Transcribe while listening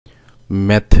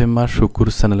ম্যাথেমা শুকুর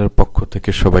চ্যানেলের পক্ষ থেকে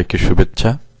সবাইকে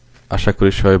শুভেচ্ছা। আশা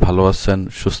করি সবাই ভালো আছেন,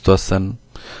 সুস্থ আছেন।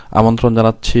 আমন্ত্রণ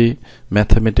জানাচ্ছি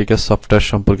ম্যাথমেটিক্যাল সফটওয়্যার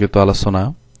সম্পর্কিত আলোচনা।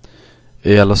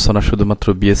 এই আলোচনা শুধুমাত্র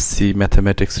বিএসসি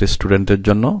ম্যাথমেটিক্সের স্টুডেন্টদের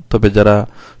জন্য, তবে যারা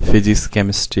ফিজিক্স,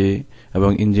 কেমিস্ট্রি এবং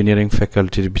ইঞ্জিনিয়ারিং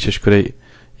ফ্যাকাল্টির, বিশেষ করে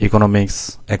ইকোনমিক্স,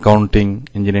 অ্যাকাউন্টিং,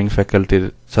 ইঞ্জিনিয়ারিং ফ্যাকাল্টির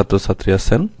ছাত্রছাত্রী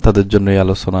আছেন, তাদের জন্য এই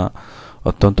আলোচনা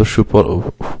অত্যন্ত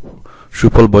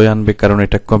সুফল বয়ে আনবে, কারণ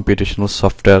এটা কম্পিটিশনাল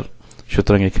সফটওয়্যার।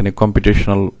 সুতরাং এখানে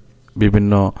কম্পিটিশনাল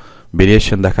বিভিন্ন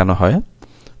ভেরিয়েশন দেখানো হয়।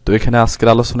 তো এখানে আজকের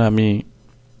আলোচনায় আমি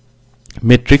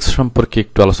ম্যাট্রিক্স সম্পর্কে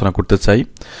একটু আলোচনা করতে চাই।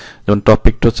 যেমন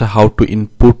টপিকটা হচ্ছে how to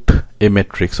input A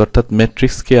matrix, অর্থাৎ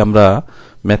ম্যাট্রিক্সকে আমরা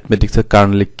ম্যাথমেটিক্সের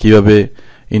কার্নেলে কিভাবে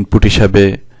ইনপুট হিসাবে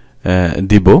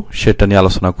দিব সেটা নিয়ে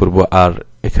আলোচনা করব। আর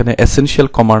এখানে এসেনশিয়াল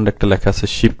কমান্ড একটা লেখা আছে,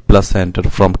 shift plus enter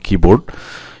from keyboard.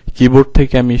 Keyboard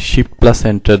থেকে আমি শিফট প্লাস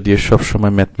এন্টার দিয়ে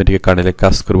সবসময় ম্যাথমেটিক্যাল কার্নেলে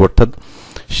কাজ করব, অর্থাৎ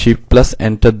শিফট প্লাস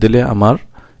এন্টার দিলে আমার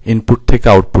ইনপুট থেকে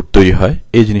আউটপুট তৈরি হয়।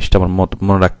 এই জিনিসটা আমার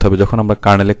মনে রাখতে হবে। যখন আমরা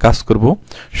কার্নেলে কাজ করব,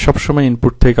 সবসময়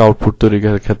ইনপুট থেকে আউটপুট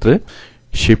তৈরির ক্ষেত্রে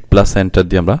শিফট প্লাস এন্টার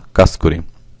দিয়ে আমরা কাজ করি।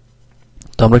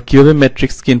 তো আমরা কিভাবে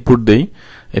ম্যাট্রিক্সকে ইনপুট দেই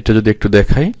এটা যদি একটু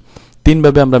দেখাই।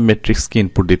 তিনভাবে আমরা ম্যাট্রিক্সকে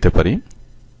ইনপুট দিতে পারি।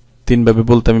 তিনভাবে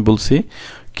বলতে আমি বলছি,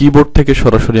 কিবোর্ড থেকে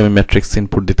সরাসরি আমি ম্যাট্রিক্স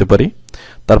ইনপুট দিতে পারি,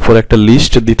 তারপর একটা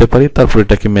লিস্ট দিতে পারি, তারপর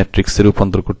এটাকে ম্যাট্রিক্সে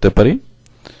রূপান্তর করতে পারি।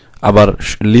 আবার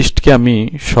লিস্টকে আমি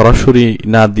সরাসরি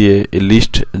না দিয়ে এই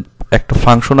লিস্ট একটা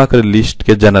ফাংশন আকারে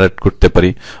লিস্টকে জেনারেট করতে পারি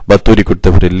বা তৈরি করতে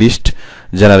পারি, লিস্ট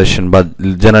জেনারেশন বা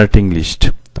জেনারেটিং লিস্ট।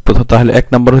 প্রথম তাহলে এক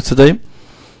নাম্বার হচ্ছে যাই,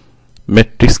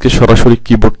 ম্যাট্রিক্সকে সরাসরি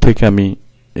কিবোর্ড থেকে আমি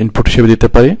ইনপুট হিসেবে দিতে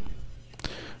পারি।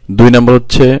 দুই নাম্বার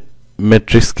হচ্ছে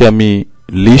ম্যাট্রিক্সকে আমি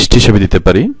লিস্ট হিসেবে দিতে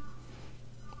পারি।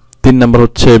 তিন নাম্বার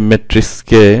হচ্ছে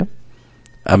ম্যাট্রিক্সকে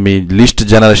আমি লিস্ট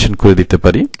জেনারেশন করে দিতে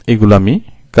পারি। এগুলো আমি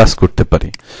কাজ করতে পারি।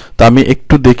 তো আমি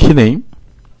একটু দেখি নেই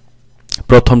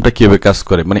প্রথমটা কিভাবে কাজ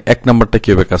করে, মানে এক নাম্বারটা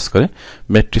কিভাবে কাজ করে,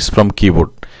 ম্যাট্রিক্স ফ্রম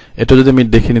কিবোর্ড। এটা যদি আমি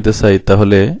দেখে নিতে চাই,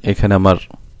 তাহলে এখানে আমার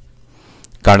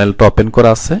কার্নেলটা ওপেন করা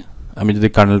আছে। আমি যদি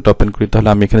কার্নেলটা ওপেন করি, তাহলে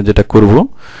আমি এখানে যেটা করব,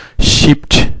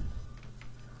 শিফট,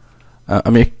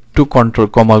 আমি একটু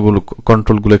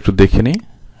কন্ট্রোলগুলো একটু দেখে নিই।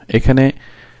 এখানে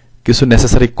কিছু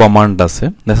নেসেসারি কমান্ড আছে।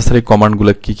 নেসেসারি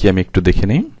কমান্ডগুলো কি কি আমি একটু দেখে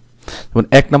নিই। যেমন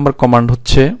এক নাম্বার কমান্ড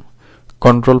হচ্ছে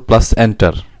control plus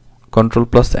enter. Control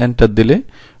plus enter দিলে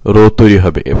রো তৈরি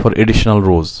হবে, ফর এডিশনাল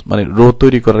রোজ, মানে রো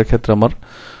তৈরি করার ক্ষেত্রে আমার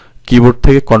কিবোর্ড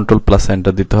থেকে কন্ট্রোল প্লাস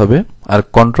এন্টার দিতে হবে। আর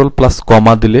কন্ট্রোল প্লাস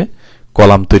কমা দিলে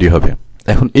কলাম তৈরি হবে।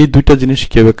 এখন এই দুইটা জিনিস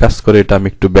কিভাবে কাজ করে এটা আমি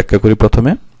একটু ব্যাখ্যা করি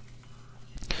প্রথমে।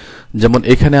 যেমন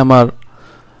এখানে আমার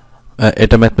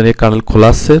এটা ম্যাথমেটিক্যাল কার্নেল খোলা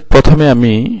আছে। প্রথমে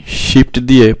আমি শিফট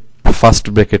দিয়ে ফার্স্ট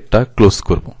ব্র্যাকেটটা ক্লোজ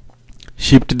করব।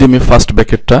 শিফট দিয়ে আমি ফার্স্ট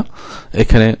ব্র্যাকেটটা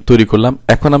এখানে তৈরি করলাম।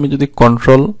 এখন আমি যদি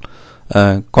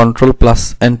কন্ট্রোল প্লাস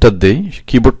এন্টার দেই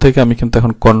কিবোর্ড থেকে, আমি কিন্তু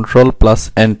এখন কন্ট্রোল প্লাস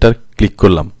এন্টার ক্লিক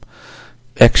করলাম।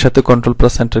 একসাথে কন্ট্রোল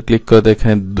প্লাস এন্টার ক্লিক করে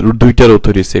এখানে দুইটা রো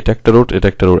তৈরি হয়েছে, এটা একটা রো, এটা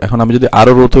একটা রো। এখন আমি যদি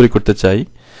আরো রো তৈরি করতে চাই,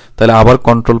 তাহলে আবার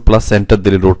কন্ট্রোল প্লাস এন্টার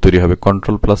দিলে রো তৈরি হবে।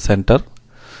 কন্ট্রোল প্লাস এন্টার,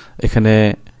 এখানে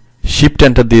শিফট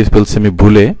এন্টার দিয়ে ফেলছি আমি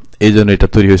ভুলে, এই জন্য এটা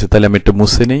তৈরি হয়েছে। তাহলে আমি এটা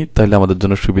মুছে নেই, তাহলে আমাদের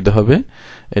জন্য সুবিধা হবে।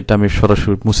 এটা আমি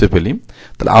সরাসরি মুছে ফেলি।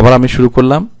 তাহলে আবার আমি শুরু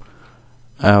করলাম,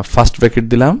 ফার্স্ট ব্র্যাকেট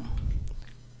দিলাম,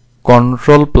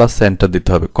 কন্ট্রোল প্লাস এন্টার দিতে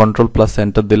হবে। কন্ট্রোল প্লাস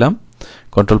এন্টার দিলাম,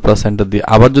 কন্ট্রোল প্লাস এন্টার দিয়ে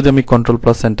আবার যদি আমি কন্ট্রোল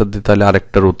প্লাস এন্টার দিই, তাহলে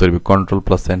আরেকটা রো তৈরি হবে। কন্ট্রোল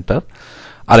প্লাস এন্টার,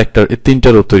 আরেকটা, তিনটা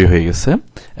রো তৈরি হয়ে গেছে।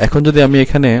 এখন যদি আমি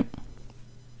এখানে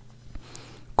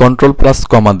কন্ট্রোল প্লাস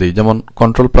কমা দিই, যেমন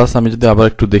কন্ট্রোল প্লাস আমি যদি আবার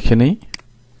একটু দেখে নেই,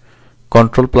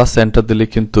 কন্ট্রোল প্লাস এন্টার দিলে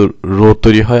কিন্তু রো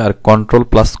তৈরি হয়, আর কন্ট্রোল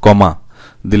প্লাস কমা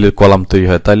দিলে কলাম তৈরি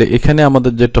হয়। তাহলে এখানে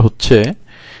আমাদের যেটা হচ্ছে,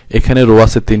 এখানে রো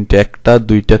আছে তিনটে, একটা,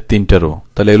 দুইটা, তিনটা রো।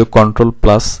 তাহলে এগুলো কন্ট্রোল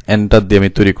প্লাস এন্টার দিয়ে আমি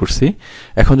তৈরি করছি।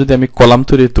 এখন যদি আমি কলাম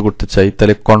তৈরি করতে চাই,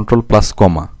 তাহলে কন্ট্রোল প্লাস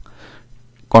কমা,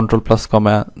 কন্ট্রোল প্লাস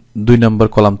কমা, 2 নম্বর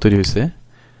কলাম তৈরি হয়েছে।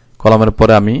 কলামের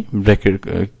পরে আমি ব্র্যাকেট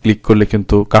ক্লিক করলে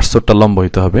কিন্তু কার্সরটা লম্ব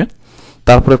হইতে হবে,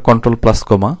 তারপরে কন্ট্রোল প্লাস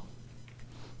কমা।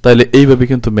 তাহলে এইভাবে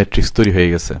কিন্তু ম্যাট্রিক্স তৈরি হয়ে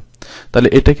গেছে। তাহলে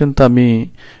এটা কিন্তু আমি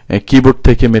কিবোর্ড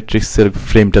থেকে ম্যাট্রিক্সের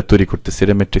ফ্রেমটা তৈরি করতেছি,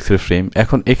 এটা ম্যাট্রিক্সের ফ্রেম।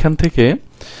 এখন এখান থেকে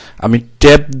আমি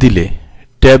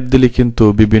ট্যাব দিলে কিন্তু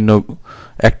বিভিন্ন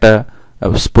একটা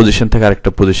পজিশন থেকে আরেকটা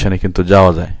পজিশনে কিন্তু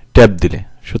যাওয়া যায় ট্যাব দিলে।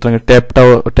 সুতরাং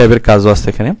ট্যাবের কাজও আছে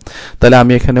এখানে। তাহলে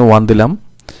আমি এখানে 1 দিলাম,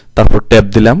 তারপর ট্যাব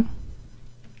দিলাম,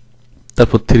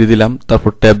 তারপর 3 দিলাম,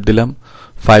 তারপর ট্যাব দিলাম,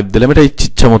 5 দিলাম, এটা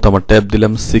ইচ্ছা মতো আমার ট্যাব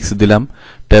দিলাম, 6 দিলাম,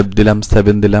 ট্যাব দিলাম,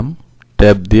 7 দিলাম,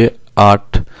 ট্যাব দিয়ে 8,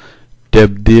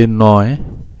 ট্যাব দিয়ে 9,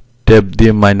 ট্যাব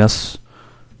দিয়ে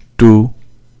 -2,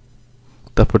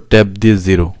 তারপর ট্যাব দিয়ে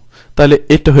 0। তাহলে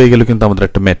এটা হয়ে গেল কিন্তু আমাদের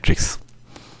একটা ম্যাট্রিক্স।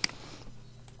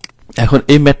 এখন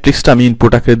এই ম্যাট্রিক্সটা আমি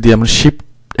ইনপুট আকারে দিয়ে আমরা শিফট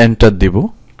এন্টার দিব।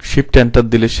 শিফট এন্টার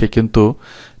দিলে সে কিন্তু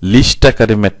লিস্ট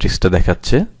আকারে ম্যাট্রিক্সটা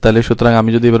দেখাচ্ছে। তাহলে সুতরাং আমি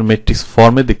যদি এবার ম্যাট্রিক্স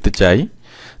ফর্মে দেখতে চাই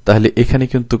তাহলে এখানে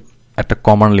কিন্তু একটা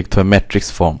কমান্ড লিখতে হবে ম্যাট্রিক্স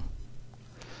ফর্ম।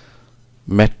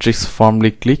 ম্যাট্রিক্স ফর্ম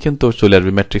লিখলেই কিন্তু চলে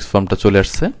আসবে, ম্যাট্রিক্স ফর্মটা চলে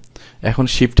আসছে। এখন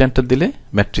শিফট এন্টার দিলে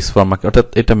ম্যাট্রিক্স ফর্ম অর্থাৎ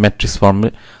এটা ম্যাট্রিক্স ফর্ম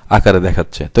আকারে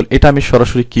দেখাচ্ছে। তো এটা আমি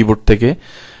সরাসরি কিবোর্ড থেকে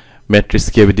ম্যাট্রিক্স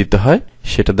কিভাবে দিতে হয়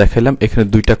সেটা দেখাইলাম। এখানে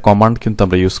দুইটা কমান্ড কিন্তু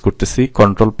আমরা ইউজ করতেছি,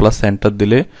 কন্ট্রোল প্লাস এন্টার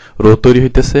দিলে রো তৈরি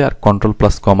হইতেছে আর কন্ট্রোল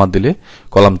প্লাস কমা দিলে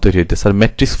কলাম তৈরি হইতেছে। আর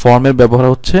ম্যাট্রিক্স ফর্মের ব্যবহার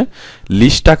হচ্ছে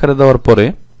লিস্ট আকারে দেওয়ার পরে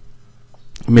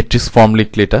ম্যাট্রিক্স ফর্ম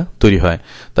লিখলে এটা তৈরি হয়।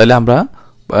 তাহলে আমরা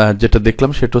যেটা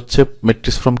দেখলাম সেটা হচ্ছে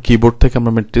ম্যাট্রিক্স ফ্রম কিবোর্ড থেকে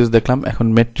আমরা ম্যাট্রিক্স দেখলাম। এখন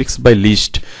ম্যাট্রিক্স বাই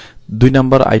লিস্ট 2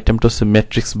 নাম্বার আইটেমটা হচ্ছে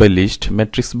matrix by list.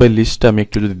 Matrix by লিস্টটা আমি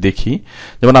একটু যদি দেখি,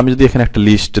 যেমন আমি যদি এখানে একটা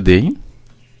লিস্ট দেই,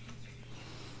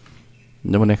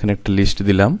 যেমন এখানে একটা লিস্ট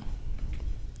দিলাম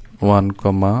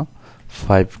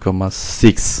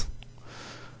 1,5,6,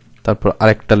 তারপর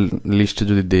আরেকটা লিস্ট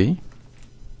যদি দেই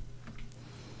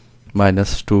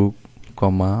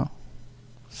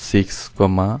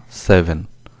 -2,6,7,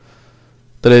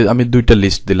 তাহলে আমি দুইটা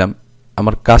লিস্ট দিলাম।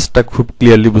 আমার কাজটা খুব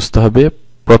ক্লিয়ারলি বুঝতে হবে।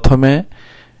 প্রথমে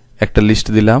একটা লিস্ট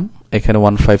দিলাম, এখানে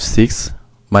 156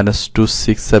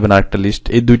 -267 আরেকটা লিস্ট,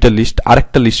 এই দুইটা লিস্ট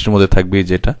আরেকটা লিস্টের মধ্যে থাকবে,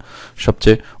 যেটা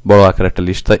সবচেয়ে বড় আকার একটা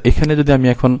লিস্ট। তাই এখানে যদি আমি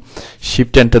এখন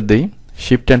শিফট এন্টার দেই,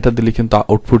 শিফট এন্টার দিলে কিন্তু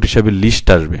আউটপুট হিসাবে লিস্ট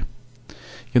আসবে।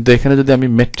 কিন্তু এখানে যদি আমি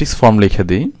ম্যাট্রিক্স ফর্ম লিখে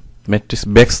দিই, ম্যাট্রিক্স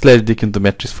ব্যাকস্ল্যাশ দিয়ে কিন্তু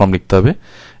ম্যাট্রিক্স ফর্ম লিখতে হবে,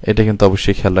 এটা কিন্তু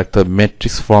অবশ্যই খেয়াল রাখতে হবে।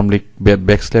 ম্যাট্রিক্স ফর্ম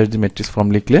ব্যাকস্ল্যাশ দিয়ে ম্যাট্রিক্স ফর্ম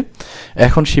লিখলে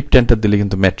এখন শিফট এন্টার দিলে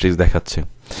কিন্তু ম্যাট্রিক্স দেখাচ্ছে।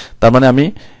 তার মানে আমি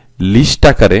লিস্ট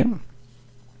আকারে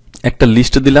একটা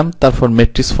লিস্ট দিলাম, তারপর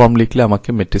ম্যাট্রিক্স ফর্ম লিখলে আমাকে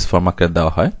ম্যাট্রিক্স ফর্ম আকারে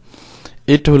দেওয়া হয়।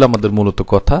 এটা হলো আমাদের মূলত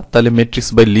কথা। তাহলে ম্যাট্রিক্স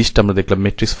বাই লিস্ট আমরা দেখলাম,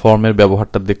 ম্যাট্রিক্স ফর্মের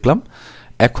ব্যবহারটা দেখলাম।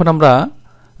 এখন আমরা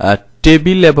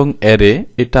টেবিল এবং অ্যারে,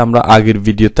 এটা আমরা আগের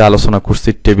ভিডিওতে আলোচনা করছি,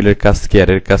 টেবিলের কাজ কি,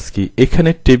 অ্যারের কাজ কি। এখানে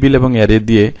টেবিল এবং অ্যারে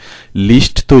দিয়ে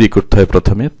লিস্ট তৈরি করতে হয়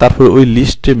প্রথমে, তারপর ওই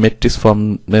লিস্টে ম্যাট্রিক্স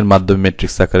ফর্মের মাধ্যমে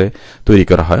ম্যাট্রিক্স আকারে তৈরি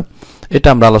করা হয়। এটা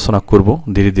আমরা আলোচনা করব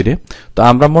ধীরে ধীরে। তো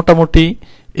আমরা মোটামুটি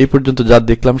এই পর্যন্ত যা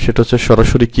দেখলাম সেটা হচ্ছে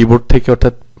সরাসরি কিবোর্ড থেকে,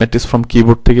 অর্থাৎ ম্যাট্রিক্স ফ্রম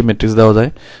কিবোর্ড থেকে ম্যাট্রিক্স দেওয়া যায়।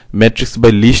 ম্যাট্রিক্স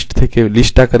বাই লিস্ট থেকে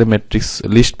লিস্ট আকারে ম্যাট্রিক্স,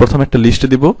 লিস্ট প্রথমে একটা লিস্ট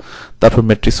দিব, তারপর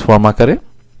ম্যাট্রিক্স ফর্ম আকারে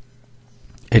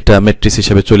এটা ম্যাট্রিক্স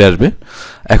হিসেবে চলে আসবে।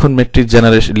 এখন ম্যাট্রিক্স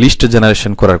জেনারেশন, লিস্ট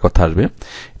জেনারেশন করার কথা আসবে।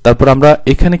 তারপর আমরা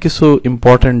এখানে কিছু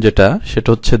ইম্পর্টেন্ট যেটা, সেটা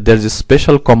হচ্ছে there is a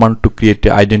special command to create a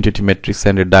identity matrix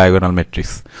and A diagonal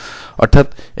matrix. অর্থাৎ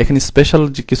এখানে স্পেশাল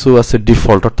যে কিছু আছে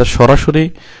ডিফল্ট, অর্থাৎ সরাসরি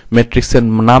ম্যাট্রিক্সের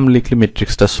নাম লিখলে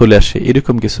ম্যাট্রিক্সটা চলে আসে,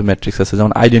 এরকম কিছু ম্যাট্রিক্স আছে,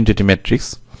 যেমন আইডেন্টিটি ম্যাট্রিক্স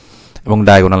এবং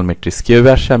ডায়াগোনাল ম্যাট্রিক্স। কিভাবে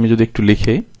আসে আমি যদি একটু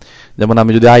লিখি, যেমন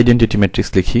আমি যদি আইডেন্টিটি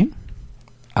ম্যাট্রিক্স লিখি,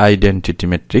 আইডেন্টিটি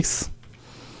ম্যাট্রিক্স,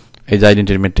 এই যে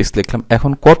আইডেন্টিটি ম্যাট্রিক্স লিখলাম।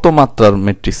 এখন কত মাত্রার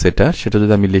ম্যাট্রিক্স এটা, সেটা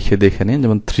যদি আমি লিখে দেখে নিই,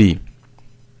 যেমন 3,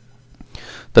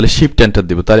 তাহলে শিফট এন্টার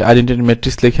দিব, তাহলে আইডেন্টিটি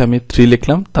ম্যাট্রিক্স লিখে আমি 3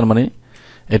 লিখলাম, তার মানে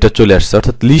এটা চলে আসছে,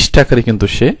 অর্থাৎ লিস্ট আকারে কিন্তু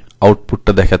সে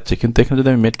আউটপুটটা দেখাচ্ছে। কিন্তু এখানে যদি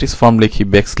আমি ম্যাট্রিক্স ফর্ম লিখি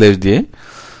ব্যাকস্ল্যাশ দিয়ে,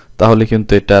 তাহলে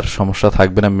কিন্তু এটার সমস্যা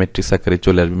থাকবে না, ম্যাট্রিক্স আকারে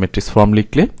চলে আসবে ম্যাট্রিক্স ফর্ম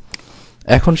লিখলে।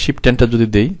 এখন শিফট এন্টার যদি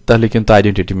দেই, তাহলে কিন্তু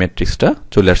আইডেন্টিটি ম্যাট্রিক্সটা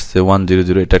চলে আসছে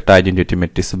 100, এটা একটা আইডেন্টিটি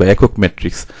ম্যাট্রিক্স বা একক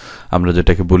ম্যাট্রিক্স আমরা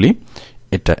যেটাকে বলি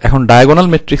এটা। এখন ডায়াগোনাল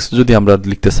ম্যাট্রিক্স যদি আমরা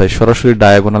লিখতে চাই, সরাসরি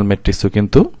ডায়াগোনাল ম্যাট্রিক্সও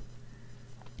কিন্তু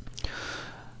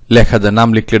লেখা যায়, নাম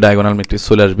লিখলে ডায়াগোনাল ম্যাট্রিক্স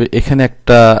চলে আসবে। এখানে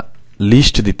একটা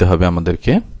লিস্ট দিতে হবে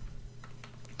আমাদেরকে।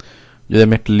 যদি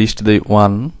আমি একটা লিস্ট দিই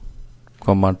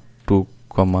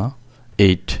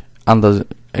 1,2,8, আন্দাজ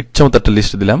ইচ্ছা মতো একটা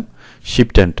লিস্ট দিলাম,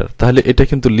 শিফট এন্টার, তাহলে এটা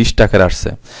কিন্তু লিস্ট আকারে আসছে।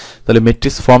 তাহলে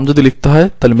ম্যাট্রিক্স ফর্ম যদি লিখতে হয়,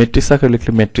 তাহলে ম্যাট্রিক্স আকারে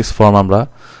লিখলে ম্যাট্রিক্স ফর্ম আমরা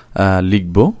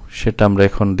লিখব, সেটা আমরা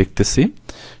এখন দেখতেছি।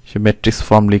 সে ম্যাট্রিক্স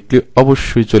ফর্ম লিখলে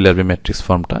অবশ্যই চলে আসবে ম্যাট্রিক্স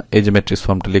ফর্মটা। এই যে ম্যাট্রিক্স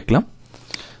ফর্মটা লিখলাম,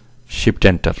 শিফট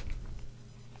এন্টার,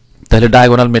 তাহলে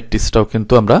ডায়াগোনাল ম্যাট্রিক্সটাও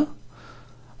কিন্তু আমরা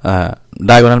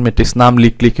ডায়াগোনাল ম্যাট্রিক্স নাম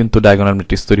লিখলে কিন্তু ডায়াগোনাল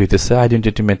ম্যাট্রিক্স তৈরি হইতেছে,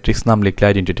 আইডেন্টিটি ম্যাট্রিক্স নাম লিখলে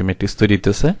আইডেন্টিটি ম্যাট্রিক্স তৈরি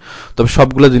হইতেছে। তবে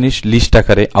সবগুলো জিনিস লিস্ট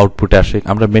আকারে আউটপুটে আসে।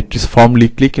 আমরা ম্যাট্রিক্স ফর্ম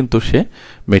লিখলেই কিন্তু সে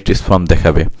ম্যাট্রিক্স ফর্ম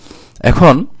দেখাবে।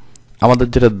 এখন আমাদের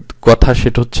যেটা কথা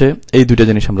সেটা হচ্ছে এই দুইটা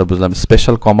জিনিস আমরা বুঝলাম,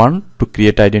 special command to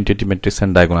create identity matrix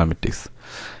and diagonal matrix.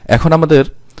 এখন আমাদের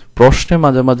প্রশ্নে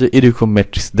মাঝে মাঝে এরকম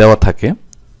ম্যাট্রিক্স দেওয়া থাকে,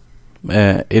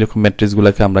 এরকম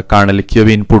ম্যাট্রিক্সগুলোকে আমরা কার্নেলে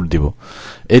কিভাবে ইনপুট দিব,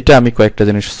 এটা আমি কয়েকটা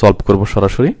জিনিস সলভ করব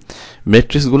সরাসরি।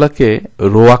 ম্যাট্রিক্সগুলোকে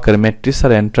রো আকারে, matrix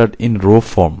R entered in row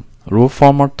form, rho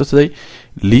form অর্থ হচ্ছে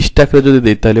লিস্ট আকারে যদি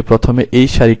দেই, তাহলে প্রথমে এই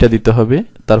সারিটা দিতে হবে,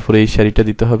 তারপরে এই সারিটা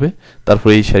দিতে হবে,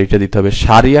 তারপরে এই সারিটা দিতে হবে,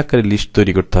 সারি আকারে লিস্ট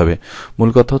তৈরি করতে হবে। মূল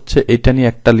কথা হচ্ছে এটা নিয়ে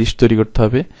একটা লিস্ট তৈরি করতে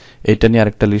হবে, এটা নিয়ে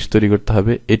আরেকটা লিস্ট তৈরি করতে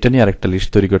হবে, এটা নিয়ে আরেকটা লিস্ট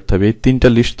তৈরি করতে হবে। এই তিনটা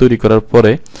লিস্ট তৈরি করার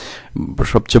পরে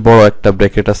সবচেয়ে বড় একটা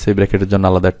ব্র্যাকেট আছে, ব্র্যাকেটের জন্য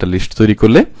আলাদা একটা লিস্ট তৈরি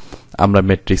করলে আমরা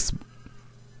ম্যাট্রিক্স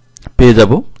পেয়ে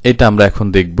যাব। এটা আমরা এখন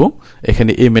দেখব।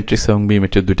 এখানে এ ম্যাট্রিক্স এবং বি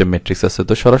ম্যাট্রিক্স দুইটা ম্যাট্রিক্স আছে।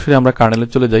 তো সরাসরি আমরা কার্নেলে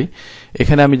চলে যাই।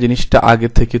 এখানে আমি জিনিসটা আগে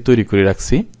থেকে তৈরি করে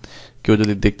রাখছি, কেউ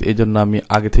যদি দেখতে, এই জন্য আমি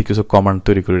আগে থেকে কিছু কমান্ড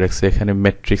তৈরি করে রাখছি। এখানে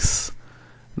ম্যাট্রিক্স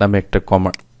নামে একটা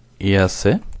কমান্ড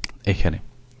আছে এখানে।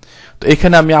 তো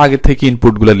এখানে আমি আগে থেকে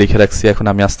ইনপুটগুলো লিখে রাখছি। এখন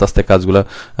আমি আস্তে আস্তে কাজগুলো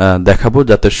দেখাবো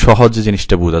যাতে সহজে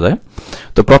জিনিসটা বোঝা যায়।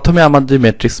 তো প্রথমে আমার যে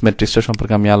ম্যাট্রিক্সটা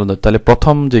সম্পর্কে আমি আলোচনা, তাহলে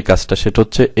প্রথম যে কাজটা সেটা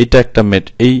হচ্ছে এটা একটা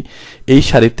এই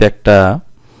সারিতে একটা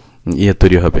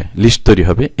তৈরি হবে, লিস্ট তৈরি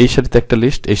হবে। এই সারিতে একটা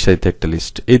লিস্ট, এই সারিতে একটা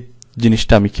লিস্ট। এই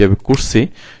জিনিসটা আমি কিভাবে করছি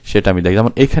সেটা আমি দেখি।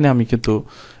 যেমন এখানে আমি কিন্তু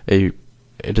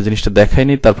এটা জিনিসটা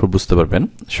দেখাইনি, তারপর বুঝতে পারবেন।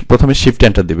 প্রথমে শিফট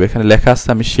এন্টার দিব। এখানে লেখা আছে,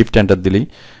 আমি শিফট এন্টার দিলেই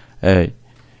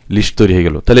লিস্ট তৈরি হয়ে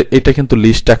গেল। তাহলে এটা কিন্তু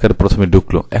লিস্ট আকারে প্রথমে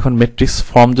ঢুকলো। এখন ম্যাট্রিক্স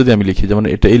ফর্ম যদি আমি লিখি, যেমন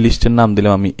এটা এই লিস্টের নাম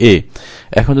দিলাম আমি এ।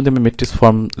 এখন যদি আমি ম্যাট্রিক্স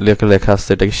ফর্ম লেখা আছে,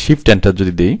 এটাকে শিফট এন্টার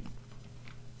যদি দিই,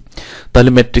 তাহলে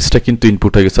ম্যাট্রিক্সটা কিন্তু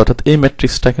ইনপুট হয়ে গেছে। অর্থাৎ এই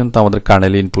ম্যাট্রিক্সটা কিন্তু আমাদের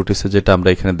কার্নেলে ইনপুট হয়েছে, যেটা আমরা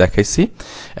এখানে দেখাইছি।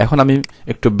 এখন আমি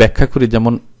একটু ব্যাখ্যা করি।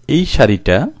 যেমন এই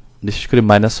সারিটা, বিশেষ করে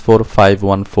 -4 5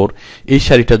 1 4, এই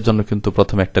সারিটার জন্য কিন্তু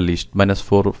প্রথমে একটা লিস্ট,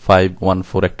 -4 5 1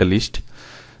 4 একটা লিস্ট।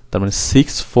 তার মানে 6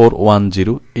 4 1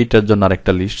 0 এটার জন্য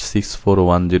আরেকটা লিস্ট, 6 4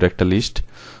 1 0 একটা লিস্ট।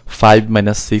 5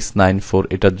 6 9 4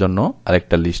 এটার জন্য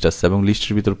আরেকটা লিস্ট আছে। এবং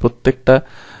লিস্টের ভিতর প্রত্যেকটা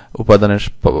উপাদানের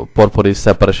পরপরই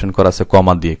সেপারেশন করা আছে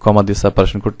কমা দিয়ে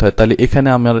সেপারেশন করতে হয়। তাহলে এখানে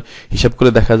আমার হিসাব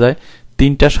করে দেখা যায়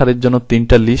তিনটা সারির জন্য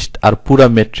তিনটা লিস্ট আর পুরা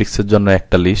ম্যাট্রিক্সের জন্য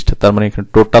একটা লিস্ট। তার মানে এখানে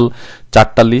টোটাল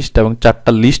 4টা লিস্ট, এবং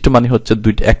 4টা লিস্ট মানে হচ্ছে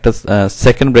একটা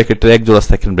সেকেন্ড ব্র্যাকেটের এক জোড়া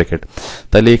সেকেন্ড ব্র্যাকেট।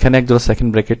 তাহলে এখানে এক জোড়া সেকেন্ড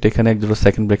ব্র্যাকেট, এখানে এক জোড়া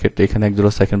সেকেন্ড ব্র্যাকেট, এখানে এক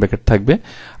জোড়া সেকেন্ড ব্র্যাকেট থাকবে,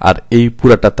 আর এই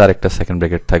পুরাটা তার একটা সেকেন্ড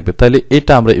ব্র্যাকেট থাকবে। তাহলে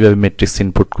এটা আমরা এইভাবে ম্যাট্রিক্স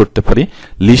ইনপুট করতে পারি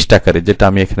লিস্ট আকারে, যেটা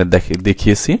আমি এখানে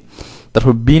দেখিয়েছি।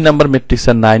 তারপর বি নাম্বার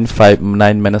ম্যাট্রিক্সের 9 5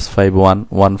 9 5 1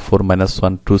 1 4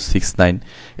 -1 2 6 9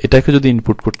 এটাকে যদি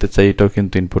ইনপুট করতে চাই, এটাও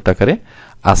কিন্তু ইনপুট আকারে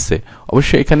আছে।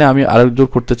 অবশ্যই এখানে আমি আরো জোর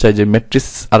করতে চাই যে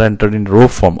matrix R এন্টারড in row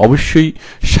form, অবশ্যই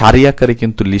সারি আকারে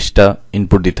কিন্তু লিস্টটা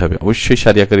ইনপুট দিতে হবে, অবশ্যই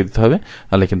সারি আকারে দিতে হবে,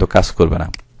 নাহলে কিন্তু কাজ করবে না।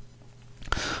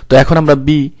 তো এখন আমরা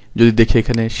বি যদি দেখি,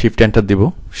 এখানে শিফট এন্টার দিব।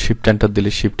 শিফট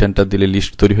এন্টার দিলে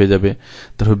লিস্ট তৈরি হয়ে যাবে।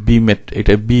 তারপর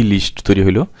এটা বি লিস্ট তৈরি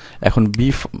হইলো। এখন বি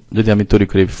যদি আমি তৈরি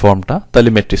করি ফর্মটা, তাহলে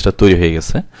ম্যাট্রিক্সটা তৈরি হয়ে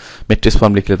গেছে। ম্যাট্রিক্স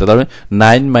ফর্ম লিখলে তাহলে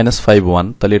 9 5 1,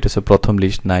 তাহলে এটা হচ্ছে প্রথম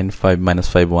লিস্ট। 9 5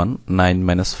 -5 1 9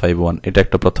 5 1 এটা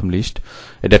একটা প্রথম লিস্ট,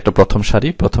 এটা একটা প্রথম সারি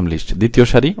প্রথম লিস্ট। দ্বিতীয়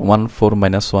সারি 1 4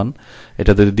 -1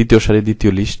 এটা দ্বিতীয় সারি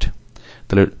দ্বিতীয় লিস্ট।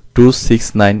 তাহলে 2 6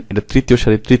 9 এটা তৃতীয়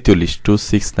সারি তৃতীয় লিস্ট। 2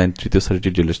 6 9 তৃতীয় সারি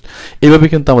তৃতীয় লিস্ট। এইভাবে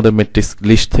কিন্তু আমাদের ম্যাট্রিক্স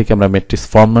লিস্ট থেকে আমরা ম্যাট্রিক্স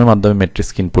ফর্মের মাধ্যমে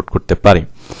ম্যাট্রিক্স ইনপুট করতে পারি।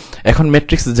 এখন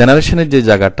ম্যাট্রিক্স জেনারেশনের যে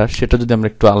জায়গাটা, সেটা যদি আমরা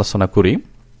একটু আলোচনা করি,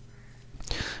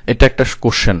 এটা একটা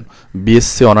কোশ্চেন।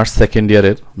 বিএসসি অনার্স সেকেন্ড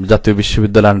ইয়ারের জাতীয়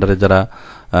বিশ্ববিদ্যালয় আন্ডারে যারা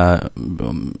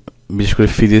বিশেষ করে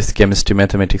ফিজিক্স কেমিস্ট্রি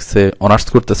ম্যাথমেটিক্সে অনার্স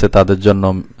করতেছে, তাদের জন্য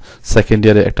সেকেন্ড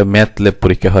ইয়ারে একটা ম্যাথ ল্যাব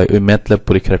পরীক্ষা হয়। ওই ম্যাথ ল্যাব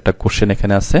পরীক্ষার একটা কোশ্চেন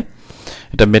এখানে আছে।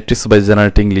 এটা ম্যাট্রিক্স বাই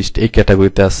জেনারেটিং লিস্ট এই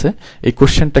ক্যাটাগরিতে আছে। এই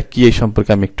কোশ্চেনটা কি, এই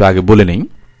সম্পর্কে আমি একটু আগে বলে নেই।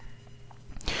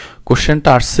 কোশ্চেনটা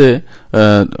আসছে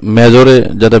মেজরে,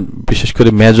 যারা বিশেষ করে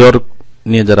মেজর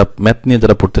নিয়ে যারা ম্যাথ নিয়ে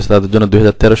যারা পড়তেছে তাদের জন্য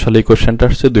 2013 সালে এই কোশ্চেনটা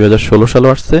আসছে, 2016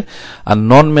 সালেও আসছে। আর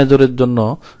নন মেজরের জন্য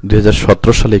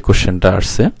 2017 সালে এই কোশ্চেনটা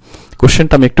আসছে।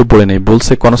 কোশ্চেনটা আমি একটু পড়ে নেই।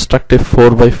 বলছে কনস্ট্রাক্ট এ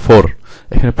 4x4,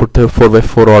 এখানে পড়তে হবে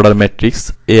 4x4 order matrix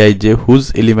aij whose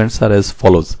elements আর এজ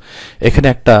ফলোজ। এখানে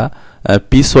একটা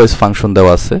পিস ওয়াইজ ফাংশন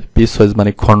দেওয়া আছে। পিস ওয়াইজ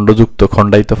মানে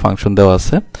খণ্ডায়িত ফাংশন দেওয়া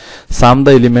আছে। সাম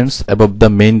the elements above the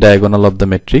main diagonal of the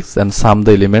matrix and some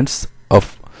the elements of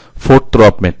fourth rho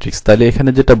of matrix. তাহলে এখানে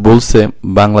যেটা বলছে,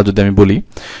 বাংলা যদি আমি বলি,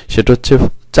 সেটা হচ্ছে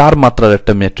 4 মাত্রার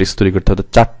একটা ম্যাট্রিক্স তৈরি করতে হবে।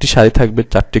 4টি সারি থাকবে,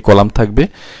 4টি কলাম থাকবে,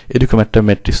 এরকম একটা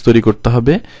ম্যাট্রিক্স তৈরি করতে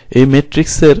হবে। এই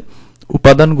ম্যাট্রিক্সের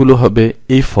উপাদানগুলো হবে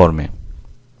এই ফর্মে।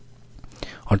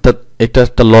 অর্থাৎ এটা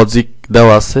একটা লজিক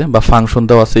দেওয়া আছে বা ফাংশন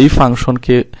দেওয়া আছে।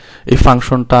 এই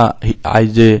ফাংশনটা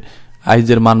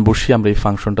আইজের মান বসিয়ে আমরা এই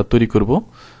ফাংশনটা তৈরি করব।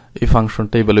 এই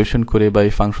ফাংশনটা ইভ্যালুয়েশন করে বা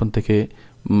এই ফাংশন থেকে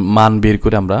মান বের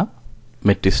করে আমরা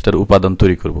ম্যাট্রিক্সটার উপাদান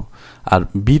তৈরি করব। আর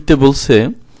বিতে বলছে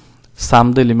সাম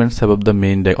the elements above the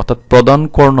main diagonal, অর্থাৎ প্রধান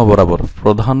কর্ণ বরাবর,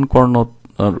 প্রধান কর্ণ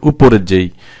উপরের যেই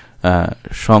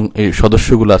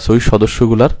সদস্যগুলো আছে, ওই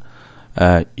সদস্যগুলার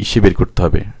ইসে বের করতে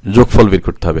হবে, যোগফল বের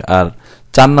করতে হবে। আর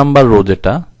 4 নাম্বার রো,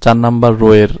 যেটা 4 নাম্বার রো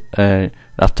এর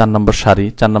 4 নাম্বার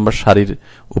সারির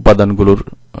উপাদানগুলোর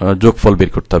যোগফল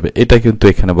বের করতে হবে। এটা কিন্তু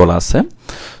এখানে বলা আছে।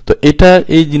 তো এটা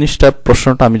এই জিনিসটা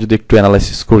প্রশ্নটা আমি যদি একটু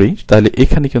অ্যানালাইসিস করি, তাহলে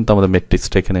এখানে কিন্তু আমাদের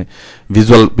ম্যাট্রিক্সটা এখানে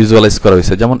ভিজুয়ালাইজ করা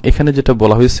হয়েছে। যেমন এখানে যেটা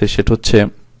বলা হয়েছে সেটা হচ্ছে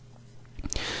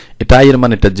এটা আই এর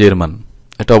মান, এটা জে এর মান।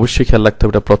 এটা অবশ্যই খেয়াল রাখতে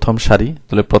হবে, এটা প্রথম সারি।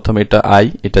 তাহলে প্রথমে এটা আই,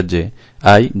 এটা J,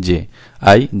 I J.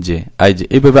 I J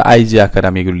এইভাবে আই জে আকারে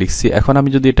আমি এগুলো লিখছি। এখন আমি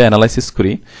যদি এটা অ্যানালাইসিস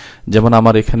করি, যেমন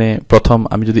আমার এখানে প্রথম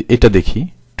আমি যদি এটা দেখি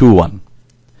 21,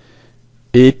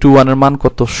 এই 21 এর মান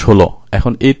কত 16।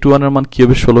 এখন এই 21 এর মান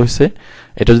কিভাবে 16 হয়েছে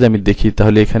এটা যদি আমি দেখি,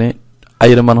 তাহলে এখানে আই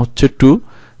এর মান হচ্ছে 2,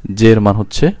 জে এর মান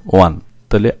হচ্ছে 1।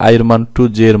 তাহলে আই এর মান 2,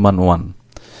 জে এর মান 1।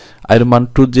 আই এর মান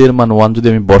 2, জে এর মান 1 যদি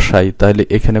আমি বসাই, তাহলে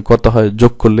এখানে কত হয়,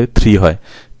 যোগ করলে 3 হয়।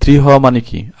 3 হওয়া মানে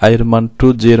কি, আই এর মান 2,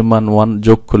 জে এর মান 1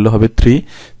 যোগ করলে হবে 3।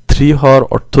 3 হওয়ার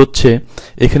অর্থ হচ্ছে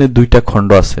এখানে দুইটা খণ্ড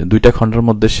আছে, দুইটা খণ্ডের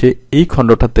মধ্যে সে এই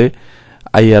খণ্ডটাতে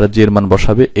আই আর জে এর মান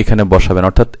বসাবে, এখানে বসাবেন,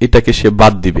 অর্থাৎ এটাকে সে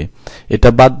বাদ দিবে। এটা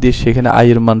বাদ দিয়ে সেখানে আই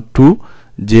এর মান 2,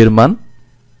 জে এর মান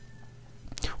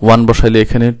 1 বসাইলে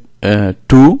এখানে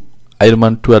 2, আই এর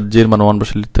মান 2 আর জে এর মান 1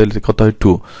 বসাইলে তাহলে কত হয়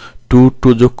 2।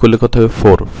 2 যোগ করলে কত হবে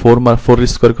 4। 4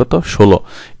 স্কয়ার কত 16।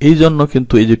 এই জন্য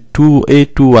কিন্তু এই যে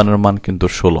 2a21 এর মান কিন্তু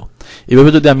 16। এভাবে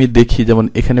যদি আমি দেখি, যেমন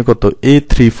এখানে কত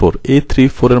a34,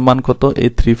 a34 এর মান কত,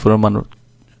 a34 এর মান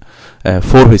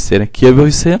 4 হয়েছে। কিভাবে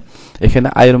হয়েছে, এখানে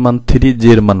আই এর মান 3, জে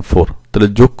এর মান 4, তাহলে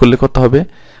যোগ করলে কত হবে,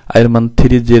 আই এর মান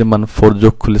 3, জে এর মান 4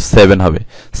 যোগ করলে 7 হবে।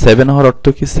 7 হওয়ার অর্থ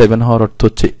কি, 7 হওয়ার অর্থ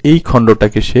হচ্ছে এই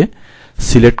খণ্ডটাকে সে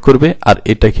সিলেক্ট করবে আর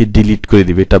এটাকে ডিলিট করে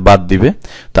দিবে, এটা বাদ দিবে।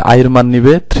 তো আই এর মান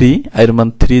নিবে 3, আই এর মান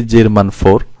 3, জে এর মান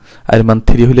 4, আই এর মান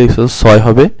 3 হলে 6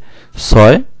 হবে,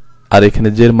 6, আর এখানে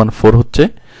জে এর মান 4 হচ্ছে,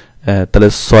 তাহলে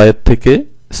 6 থেকে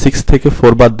 6 থেকে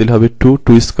 4 বাদ দিলে হবে 2,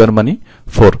 2 স্কয়ার মানে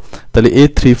 4। তাহলে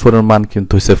a34 এর মান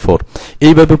কিন্তু হইছে 4।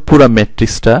 এইভাবে পুরো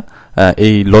ম্যাট্রিক্সটা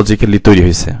এই লজিক্যালি তৈরি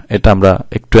হয়েছে। এটা আমরা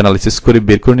একটু অ্যানালিসিস করে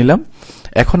বের করে নিলাম।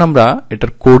 এখন আমরা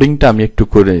এটার কোডিংটা আমি একটু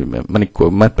করে, মানে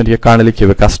ম্যাথমেটিক্যাল কার্নেলে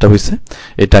কিভাবে কাজটা হয়েছে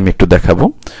এটা আমি একটু দেখাবো।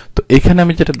 তো এখানে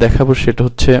আমি যেটা দেখাবো সেটা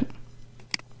হচ্ছে,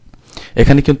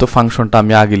 এখানে কিন্তু ফাংশনটা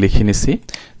আমি আগে লিখে নিছি।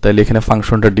 তাহলে এখানে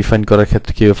ফাংশনটা ডিফাইন করার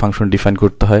ক্ষেত্রে কিভাবে ফাংশন ডিফাইন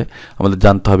করতে হয় আমাদের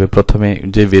জানতে হবে। প্রথমে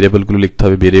যে ভেরিয়েবলগুলো লিখতে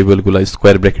হবে, ভেরিয়েবলগুলো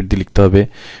স্কোয়ার ব্র্যাকেট দিয়ে লিখতে হবে।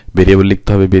 ভেরিয়েবল লিখতে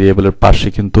হবে, ভেরিয়েবলের পাশে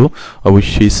কিন্তু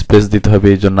অবশ্যই স্পেস দিতে হবে,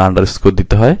 এই জন্য আন্ডারস্কোর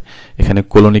দিতে হয়, এখানে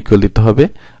কোলন ইকুয়াল দিতে হবে,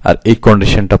 আর এই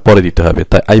কন্ডিশনটা পরে দিতে হবে।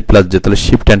 তাই আই প্লাস জে, তাহলে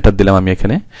শিফট এন্টার দিলাম আমি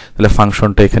এখানে, তাহলে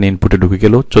ফাংশনটা এখানে ইনপুটে ঢুকে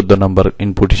গেল, 14 নম্বর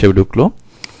ইনপুট হিসেবে ঢুকলো।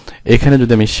 এখানে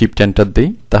যদি আমি শিফট এন্টার দিই,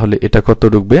 তাহলে এটা কত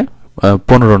ঢুকবে,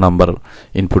 15 নাম্বার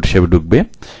ইনপুট হিসেবে ঢুকবে।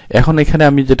 এখন এখানে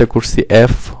আমি যেটা করছি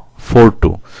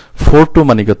F42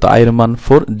 মানে কত, আই এর মান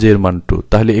 4, জে এর মান 2।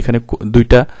 তাহলে এখানে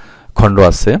দুইটা খণ্ড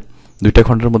আছে, দুইটা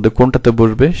খণ্ডের মধ্যে কোনটাতে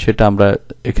বসবে সেটা আমরা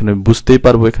এখানে বুঝতেই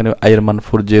পারবো। এখানে আই এর মান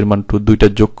 4, জে এর মান 2, দুইটা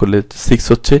যোগ করলে 6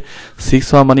 হচ্ছে। 6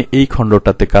 হওয়া মানে এই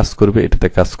খণ্ডটাতে কাজ করবে, এটাতে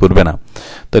কাজ করবে না।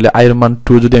 তাহলে আই এর মান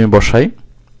 2 যদি আমি বসাই,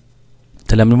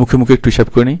 তাহলে আমি মুখে মুখে একটু হিসাব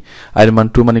করে নিই। আই এর মান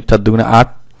 2 মানে 4 দুগুণে 8,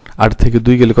 8 থেকে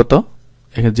 2 গেলে কত,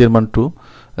 এখানে জে এর মান 2,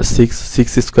 6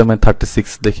 স্কয়ার মানে 36।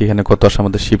 দেখি এখানে কত আসে,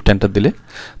 আমাদের শিফট এন্টার দিলে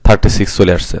 36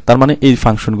 চলে আসছে। তার মানে এই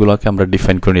ফাংশনগুলোকে আমরা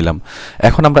ডিফাইন করে নিলাম।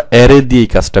 এখন আমরা অ্যারে দিয়ে এই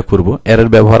কাজটা করব। অ্যারের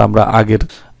ব্যবহার আমরা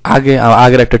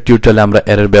আগের একটা টিউটোরিয়ালে আমরা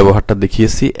অ্যারের ব্যবহারটা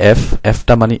দেখিয়েছি।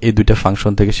 এফটা মানে এই দুইটা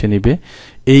ফাংশন থেকে সে নিবে।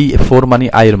 এই 4 মানে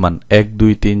আই এর মান 1 2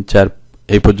 3 4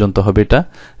 এই পর্যন্ত হবে, এটা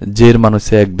জে এর মান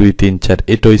হচ্ছে 1 2 3 4,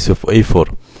 এটা হইছে এই 4।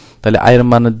 তাহলে আই এর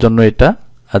মানের জন্য এটা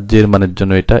আর জে এর মানের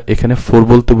জন্য এটা। এখানে 4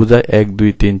 বলতে বোঝায় 1 2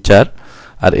 3 4,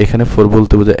 আর এখানে 4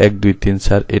 বলতে বোঝায় 1 2 3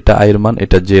 4, এটা আই এর মান,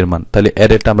 এটা জে এর মান। তাহলে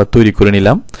অ্যারেটা আমরা তৈরি করে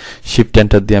নিলাম, শিফট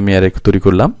এন্টার দিয়ে আমি অ্যারে তৈরি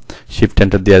করলাম, শিফট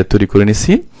এন্টার দিয়ে অ্যারে তৈরি করে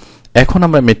নিছি। এখন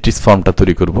আমরা ম্যাট্রিক্স ফর্মটা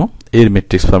তৈরি করব। এর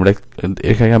ম্যাট্রিক্স ফর্মটা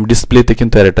এখানে আমি ডিসপ্লেতে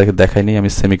কিন্তু অ্যারেটাকে দেখাইনি, আমি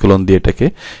সেমিকোলন দিয়ে এটাকে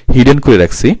হিডেন করে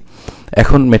রাখছি।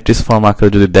 এখন ম্যাট্রিক্স ফর্ম আকারে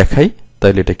যদি দেখাই,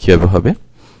 তাহলে এটা কিভাবে হবে,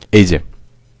 এই যে,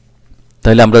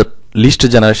 তাহলে আমরা লিস্ট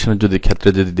জেনারেশনের ক্ষেত্রে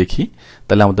যদি দেখি,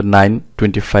 তাহলে আমাদের 9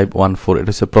 25 1 4 এটা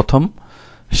হচ্ছে প্রথম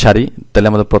সারি। তাহলে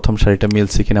আমাদের প্রথম সারিটা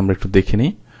মিলছে কিনা আমরা একটু দেখে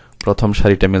নিই। প্রথম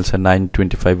সারিটা মিলছে 9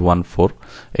 25 1 4,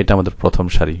 এটা আমাদের প্রথম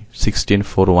সারি 16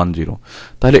 4 1 0।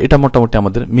 তাহলে এটা মোটামুটি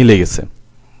আমাদের মিলে গেছে,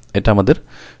 এটা আমাদের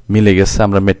মিলে গেছে,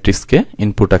 আমরা ম্যাট্রিক্সকে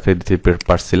ইনপুট আকারে দিতে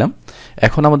পারছিলাম।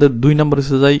 এখন আমাদের 2 নম্বর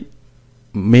হচ্ছে যাই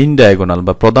মেইন ডায়াগোনাল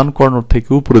বা প্রধান কর্ণ থেকে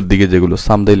উপরের দিকে যেগুলো,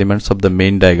 সাম the elements of the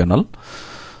main diagonal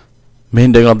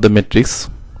of the matrix,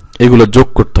 এগুলো যোগ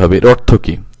করতে হবে। এর অর্থ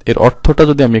কি, এর অর্থটা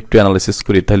যদি আমি একটু অ্যানালাইসিস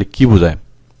করি তাহলে কি বোঝায়।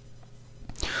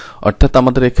 অর্থাৎ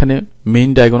আমাদের এখানে মেইন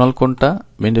ডায়াগোনাল কোনটা,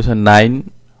 মেইন 9,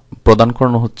 প্রধান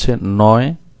কর্ণ হচ্ছে 9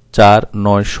 4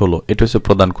 9 16, এটা হচ্ছে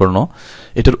প্রধান কর্ণ।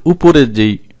 এটার উপরে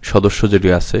যেই সদস্য যেটি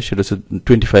আছে সেটা হচ্ছে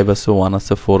 25 আছে, 1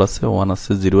 আছে, 4 আছে, 1 আছে,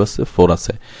 0 আছে, 4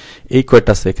 আছে। এই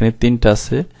কয়টা আছে, এখানে 3টা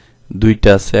আছে, 2টা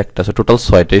আছে, একটা আছে, টোটাল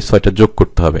 6টা। এই 6টা যোগ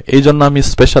করতে হবে। এই জন্য আমি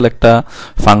স্পেশাল একটা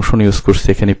ফাংশন ইউজ করছি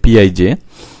এখানে, পিআইজে।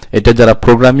 এটা যারা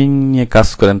প্রোগ্রামিং নিয়ে কাজ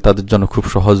করেন তাদের জন্য খুব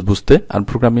সহজ বুঝতে, আর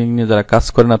প্রোগ্রামিং নিয়ে যারা কাজ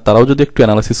করেন না তারাও যদি একটু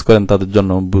অ্যানালাইসিস করেন তাদের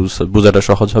জন্য বোঝাটা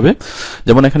সহজ হবে।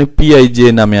 যেমন এখানে পিআইজে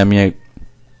নামে আমি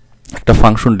একটা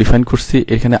ফাংশন ডিফাইন করছি।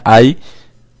 এখানে আই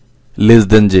লেস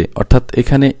দেন জে, অর্থাৎ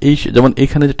এখানে এই যেমন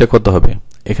এখানে যেটা কত হবে,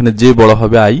 এখানে যে বড়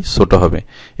হবে আই ছোট হবে,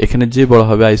 এখানে যে বড়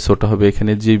হবে আই ছোট হবে,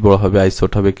 এখানে যে বড় হবে আই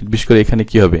ছোট হবে। বিশেষ করে এখানে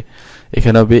কি হবে,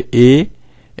 এখানে হবে এ,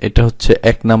 এটা হচ্ছে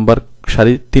 1 নাম্বার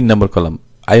সারি 3 নাম্বার কলাম,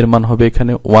 আই এর মান হবে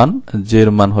এখানে 1, জে এর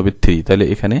মান হবে 3, তাহলে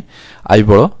এখানে আই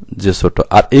বড় জে ছোট।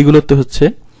 আর এইগুলোতে হচ্ছে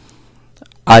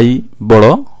আই বড়,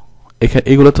 এখানে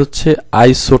এইগুলোতে হচ্ছে আই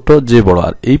ছোট জে বড়,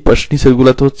 আর এই নিচের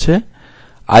গুলোতে হচ্ছে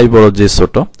আই বড় জে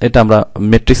ছোট। এটা আমরা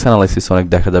ম্যাট্রিক্স অ্যানালাইসিস অনেক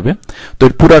দেখা যাবে। তো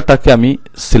এর পুরাটাকে আমি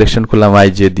সিলেকশন করলাম আই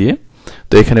জে দিয়ে।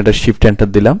 তো এখানে এটা শিফট এন্টার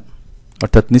দিলাম,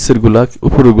 অর্থাৎ নিচের গুলা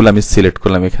উপরের গুলা আমি সিলেক্ট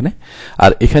করলাম এখানে।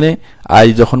 আর এখানে আই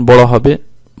যখন বড় হবে,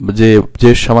 যে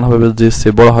সমান হবে যে সে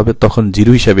বড় হবে, তখন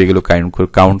 0 হিসাবে এগুলো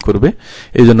কাউন্ট করবে।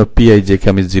 এই জন্য পিআই জে কে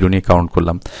আমি 0 নিয়ে কাউন্ট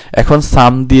করলাম। এখন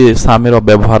সাম দিয়ে, সামের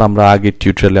ব্যবহার আমরা আগে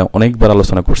টিউটোরিয়ালে অনেকবার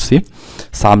আলোচনা করছি।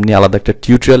 সাম নিয়ে আলাদা একটা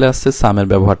টিউটোরিয়ালে আছে, সামের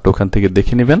ব্যবহারটা ওখান থেকে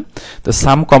দেখে নেবেন। তো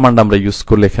সাম কমান্ড আমরা ইউজ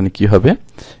করলে এখানে কি হবে,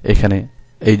 এখানে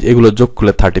এগুলো যোগ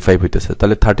করলে 35 হইতেছে।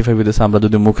 তাহলে 35 হইতেছে, আমরা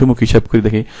যদি মুখে মুখে হিসাব করে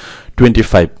দেখি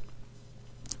 25,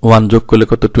 1 যোগ করলে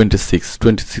কত 26,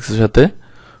 26 এর সাথে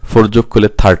 4 যোগ করলে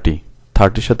 30,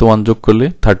 30 সাথে 1 যোগ করলে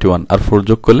 31, আর 4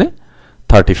 যোগ করলে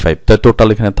 35, তাই টোটাল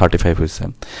এখানে 35 হয়েছে।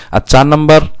 আর 4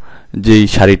 নাম্বার যেই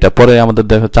সারিটা পরে আমাদের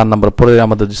দেখো, 4 নাম্বার পরে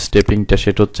আমাদের যে স্টেপিংটা,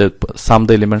 সেটা হচ্ছে সাম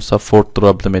the elements of 4th rho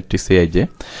of the matrix aij,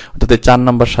 অর্থাৎ 4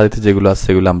 নাম্বার সারিতে যেগুলো আছে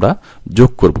সেগুলো আমরা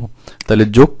যোগ করব। তাহলে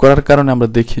যোগ করার কারণে আমরা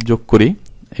দেখি যোগ করি,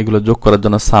 এগুলো যোগ করার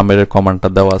জন্য সামের কমান্ডটা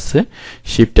দেওয়া আছে,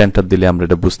 শিফট এন্টার দিলে আমরা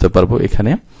এটা বুঝতে পারবো।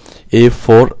 এখানে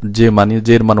a4 যে মানে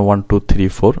যে এর মান 1 2 3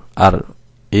 4, আর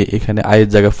এখানে আই এর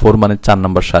জায়গায় 4 মানে 4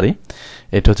 নাম্বার সারি,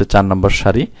 এটা হচ্ছে 4 নাম্বার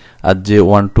সারি। আর যে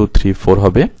 1 2 3 4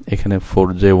 হবে, এখানে 4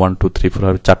 যে 1 2 3 4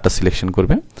 হবে, 4টা সিলেকশন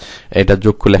করবে। এটা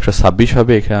যোগ করলে 126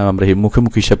 হবে। এখানে আমরা মুখে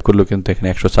মুখে হিসাব করলেও কিন্তু এখানে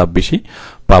 126ই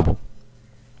পাবো।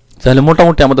 তাহলে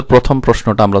মোটামুটি আমাদের প্রথম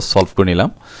প্রশ্নটা আমরা সলভ করে নিলাম।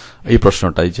 এই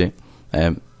প্রশ্নটাই যে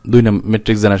 2 নম্বর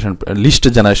ম্যাট্রিক্স জেনারেশন, লিস্ট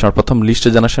জেনারেশন, প্রথম লিস্ট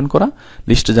জেনারেশন করা,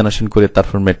 লিস্ট জেনারেশন করে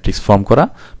তারপর ম্যাট্রিক্স ফর্ম করা,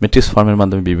 ম্যাট্রিক্স ফর্মের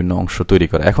মাধ্যমে বিভিন্ন অংশ তৈরি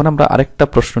করা। এখন আমরা আরেকটা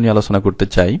প্রশ্ন নিয়ে আলোচনা করতে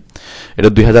চাই। এটা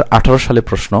 2018 সালে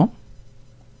প্রশ্ন।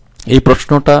 এই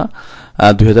প্রশ্নটা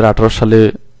 2018 সালে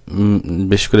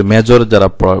বেশ করে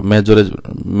মেজরে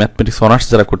ম্যাথমেটিক্স অনার্স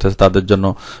যারা করতেছে তাদের জন্য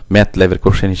ম্যাথল্যাবের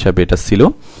কোশ্চেন হিসাবে এটা ছিল।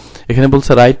 এখানে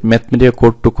বলছে right Mathematica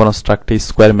code two construct A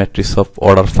square matrix of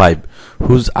order 5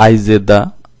 whose eyes the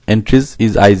entries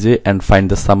is ij and find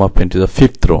the sum of entries of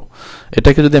fifth row।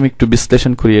 এটাকে যদি আমি একটু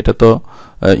বিশ্লেষণ করি, এটা তো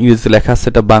ইংরেজিতে লেখা আছে,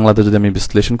 এটা বাংলাতে যদি আমি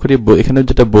বিশ্লেষণ করি, এখানে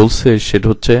যেটা বলছে সেটা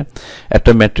হচ্ছে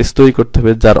একটা ম্যাট্রিক্স তৈরি করতে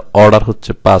হবে যার অর্ডার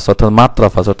হচ্ছে 5, অর্থাৎ মাত্রা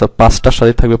 5, অর্থাৎ 5টা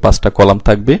সারি থাকবে, 5টা কলাম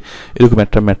থাকবে, এরকম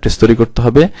একটা ম্যাট্রিক্স তৈরি করতে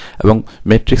হবে। এবং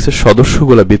ম্যাট্রিক্সের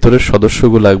সদস্যগুলা, ভিতরের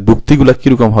সদস্যগুলা, ভুক্তিগুলা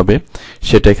কিরকম হবে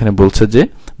সেটা এখানে বলছে যে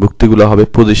ভুক্তিগুলা হবে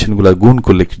পজিশনগুলা গুণ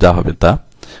করলে যা হবে তা।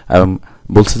 এবং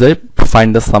বলছে যে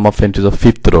find the some of entries of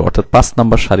fifth rho, অর্থাৎ 5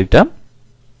 নাম্বার সারিটা,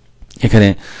 এখানে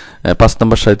 5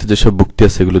 নাম্বার সারিতে যেসব ভুক্তি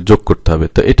আছে এগুলো যোগ করতে হবে।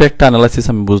 তো এটা একটা অ্যানালাইসিস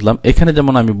আমি বুঝলাম। এখানে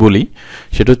যেমন আমি বলি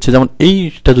সেটা হচ্ছে, যেমন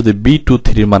এইটা যদি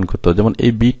b23 এর মান কত, যেমন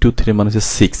এই b23 এর মান হচ্ছে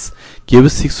 6, কি হবে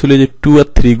 6 হলে যে 2 আর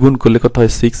 3 গুণ করলে কত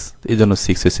হয় 6, এই জন্য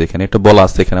 6 হয়েছে। এখানে এটা বলা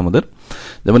আছে এখানে আমাদের।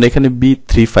 যেমন এখানে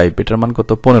b35 এটার মান কত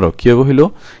 15, কি হবে হইলো,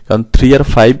 কারণ 3 আর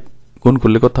 5 গুণ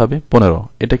করলে কত হবে 15।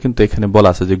 এটা কিন্তু এখানে বলা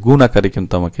আছে যে গুণ আকারে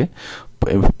কিন্তু আমাকে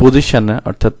পজিশনে,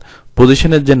 অর্থাৎ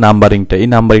পজিশনের যে নাম্বারিংটা, এই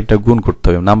নাম্বারিংটা গুণ করতে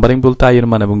হবে। নাম্বারিং বলতে আই এর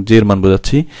মান এবং জে এর মান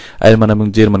বোঝাচ্ছি, আই এর মান এবং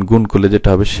জে এর মান গুণ করলে যেটা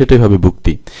হবে সেটাই হবে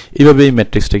ভুক্তি। এইভাবে এই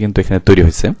ম্যাট্রিক্সটা কিন্তু এখানে তৈরি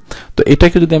হয়েছে। তো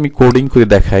এটাকে যদি আমি কোডিং করে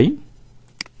দেখাই,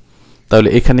 তাহলে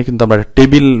এখানে কিন্তু আমরা একটা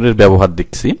টেবিলের ব্যবহার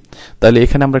দেখছি। তাহলে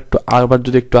এখানে আমরা একটু আবার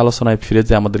যদি একটু আলোচনায় ফিরে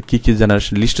যে আমাদের কি কি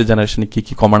জেনারেশন, লিস্ট জেনারেশনে কি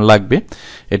কি কমান্ড লাগবে,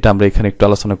 এটা আমরা এখানে একটু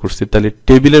আলোচনা করছি। তাহলে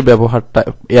টেবিলের ব্যবহারটা,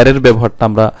 এর ব্যবহারটা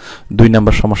আমরা 2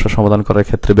 নাম্বার সমস্যা সমাধান করার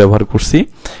ক্ষেত্রে ব্যবহার করছি।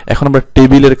 এখন আমরা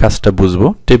টেবিলের কাজটা বুঝবো,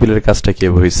 টেবিলের কাজটা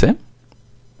কিভাবে হয়েছে।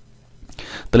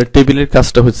 তাহলে টেবিলের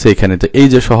কাজটা হচ্ছে এখানে, যে এই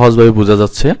যে সহজভাবে বোঝা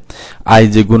যাচ্ছে, আই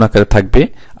যে গুণ আকারে থাকবে,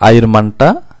 আই এর মানটা,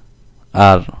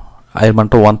 আর আই এর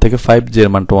মানটা 1 থেকে 5, জে এর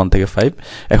মানটা 1 থেকে 5।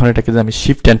 এখন এটাকে যদি আমি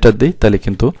শিফট এন্টার দিই, তাহলে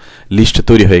কিন্তু লিস্ট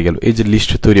তৈরি হয়ে গেল। এই যে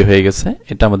লিস্ট তৈরি হয়ে গেছে,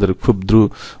 এটা আমাদের খুব দ্রুত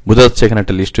বোঝা যাচ্ছে এখানে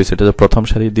একটা লিস্ট হয়েছে। এটা যে প্রথম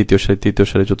সারি, দ্বিতীয় সারি, তৃতীয়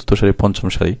সারি, চতুর্থ সারি, পঞ্চম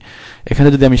সারি। এখানে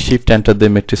যদি আমি শিফট এন্টার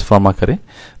দিই ম্যাট্রিক্স ফর্ম আকারে,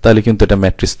 তাহলে কিন্তু এটা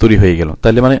ম্যাট্রিক্স তৈরি হয়ে গেল।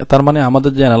 তাহলে তার মানে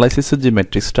আমাদের যে অ্যানালাইসিসের যে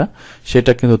ম্যাট্রিক্সটা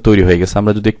সেটা কিন্তু তৈরি হয়ে গেছে।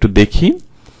 আমরা যদি একটু দেখি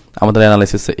আমাদের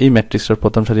অ্যানালাইসিসে এই ম্যাট্রিক্সটার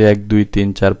প্রথম সারি 1 2 3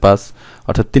 4 5,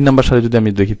 অর্থাৎ 3 নাম্বার সারি যদি আমি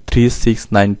দেখি 3 6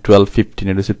 9 12 15,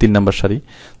 এটা হচ্ছে 3 নাম্বার সারি।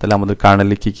 তাহলে আমাদের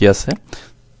কার্নেলে কি কি আছে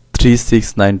 3 6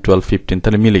 9 12 15,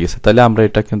 তাহলে মিলে গেছে। তাহলে আমরা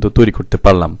এটা কিন্তু তৈরি করতে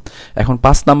পারলাম। এখন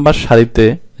 5 নাম্বার সারিতে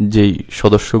যেই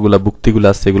সদস্যগুলা, ভুক্তিগুলো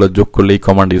আছে, এগুলো যোগ করলে এই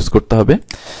কমান্ড ইউজ করতে হবে।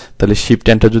 তাহলে শিফট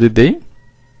এন্টার যদি দেই,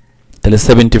 তাহলে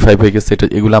 75 হয়ে গেছে। এটা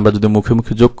এগুলো আমরা যদি মুখে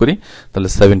মুখে যোগ করি তাহলে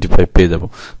 75 পেয়ে যাব।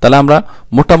 তাহলে আমরা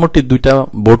মোটামুটি দুইটা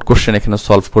বোর্ড কোশ্চেন এখানে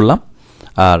সলভ করলাম।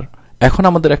 আর এখন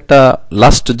আমাদের একটা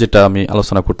লাস্ট যেটা আমি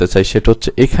আলোচনা করতে চাই সেটা হচ্ছে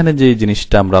এখানে যে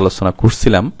জিনিসটা আমরা আলোচনা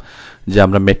করছিলাম যে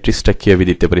আমরা ম্যাট্রিক্সটা কিভাবে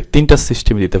দিতে পারি, তিনটা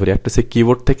সিস্টেমে দিতে পারি। একটা হচ্ছে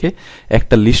কিবোর্ড থেকে,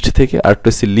 একটা লিস্ট থেকে, আর একটা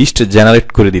হচ্ছে লিস্ট জেনারেট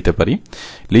করে দিতে পারি।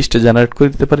 লিস্ট জেনারেট করে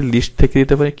দিতে পারি, লিস্ট থেকে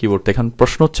দিতে পারি, কিবোর্ড থেকে। এখন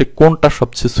প্রশ্ন হচ্ছে কোনটা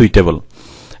সবচেয়ে সুইটেবল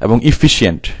এবং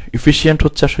ইফিশিয়েন্ট। ইফিশিয়েন্ট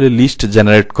হচ্ছে আসলে লিস্ট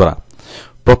জেনারেট করা।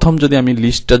 প্রথম যদি আমি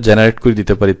লিস্টটা জেনারেট করে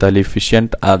দিতে পারি তাহলে ইফিশিয়েন্ট।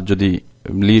 আর যদি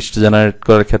লিস্ট জেনারেট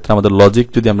করার ক্ষেত্রে আমাদের লজিক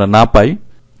যদি আমরা না পাই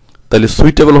তাহলে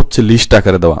সুইটেবল হচ্ছে লিস্ট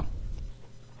আকারে দেওয়া।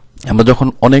 আমরা যখন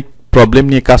অনেক প্রবলেম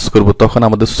নিয়ে কাজ করব তখন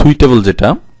আমাদের সুইটেবল যেটা,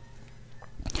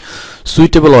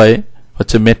 সুইটেবল হয়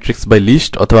হচ্ছে ম্যাট্রিক্স বাই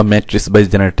লিস্ট অথবা ম্যাট্রিক্স বাই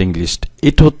জেনারেটিং লিস্ট।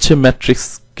 এটা হচ্ছে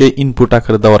ম্যাট্রিক্সকে ইনপুট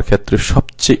আকারে দেওয়ার ক্ষেত্রে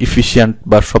সবচেয়ে ইফিশিয়েন্ট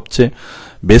বা সবচেয়ে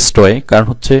বেস্ট হয়। কারণ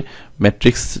হচ্ছে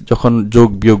ম্যাট্রিক্স যখন যোগ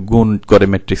বিয়োগ গুণ করে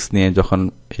ম্যাট্রিক্স নিয়ে যখন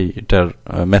এটার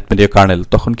ম্যাথমেটিক্যাল কার্নেল,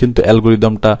 তখন কিন্তু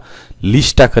অ্যালগরিদমটা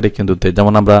লিস্ট আকারে কিন্তু দেয়।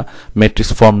 যেমন আমরা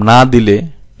ম্যাট্রিক্স ফর্ম না দিলে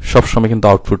সবসময় কিন্তু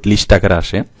আউটপুট লিস্ট আকারে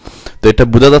আসে। তো এটা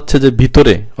বোঝা যাচ্ছে যে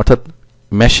ভিতরে অর্থাৎ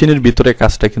মেশিনের ভিতরে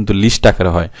কাজটা কিন্তু লিস্ট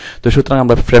আকারে হয়। তো সুতরাং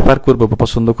আমরা প্রেফার করব বা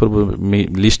পছন্দ করব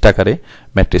লিস্ট আকারে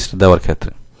ম্যাট্রিক্সটা দেওয়ার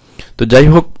ক্ষেত্রে। তো যাই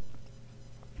হোক,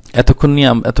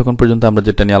 এতক্ষণ পর্যন্ত আমরা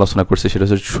যেটা নিয়ে আলোচনা করছি সেটা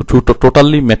হচ্ছে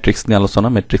টোটালি ম্যাট্রিক্স নিয়ে আলোচনা,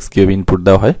 ম্যাট্রিক্স কিভাবে ইনপুট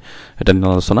দেওয়া হয় এটা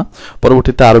নিয়ে আলোচনা।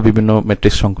 পরবর্তীতে আরো বিভিন্ন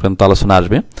ম্যাট্রিক্স সংক্রান্ত আলোচনা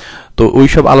আসবে। তো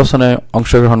ওইসব আলোচনায়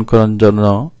অংশগ্রহণ করার জন্য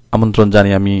আমন্ত্রণ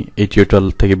জানিয়ে আমি এই টিউটোরিয়াল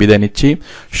থেকে বিদায় নিচ্ছি।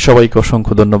 সবাইকে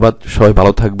অসংখ্য ধন্যবাদ। সবাই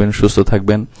ভালো থাকবেন, সুস্থ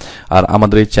থাকবেন। আর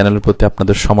আমাদের এই চ্যানেলের প্রতি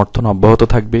আপনাদের সমর্থন অব্যাহত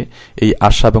থাকবে এই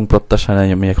আশা এবং প্রত্যাশা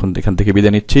নিয়ে আমি এখান থেকে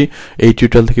বিদায় নিচ্ছি, এই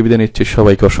টিউটোরিয়াল থেকে বিদায় নিচ্ছি।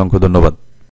 সবাইকে অসংখ্য ধন্যবাদ।